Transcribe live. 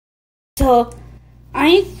So,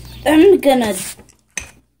 I'm gonna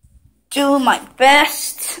do my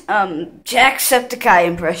best, Jacksepticeye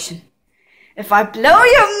impression. If I blow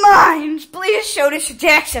your minds, please show this to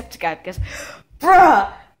Jacksepticeye, because,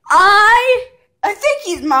 bruh, I think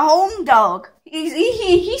he's my home dog.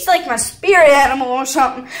 He's like my spirit animal or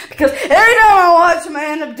something, because every time I watch him, I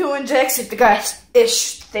end up doing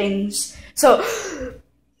Jacksepticeye-ish things. So,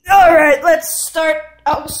 alright, let's start.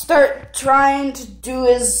 I'll start trying to do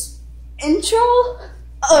his intro.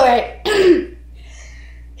 Alright. Here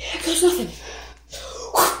goes nothing.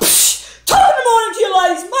 Top of the morning to you,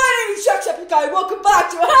 ladies. My name is Jacksepticeye. Welcome back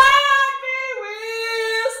to Happy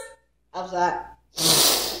Wheels. How's that?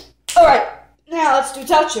 Alright, now let's do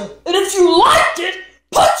touch you. And if you liked it,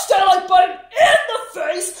 punch that like button in the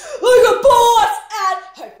face like a boss and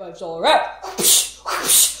high fives all around.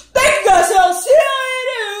 Thank you guys, I'll see you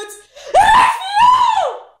dudes.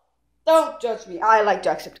 Don't judge me. I like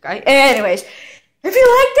Jacksepticeye. Anyways, if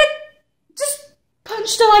you liked it, just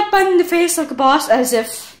punch the like button in the face like a boss, as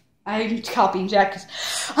if I'm copying Jack.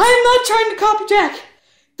 I'm not trying to copy Jack.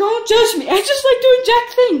 Don't judge me. I just like doing Jack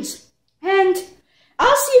things. And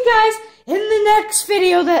I'll see you guys in the next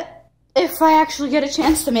video that, if I actually get a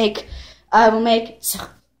chance to make, I will make. So,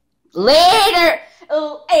 later,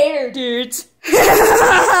 dudes.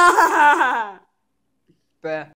 Bruh.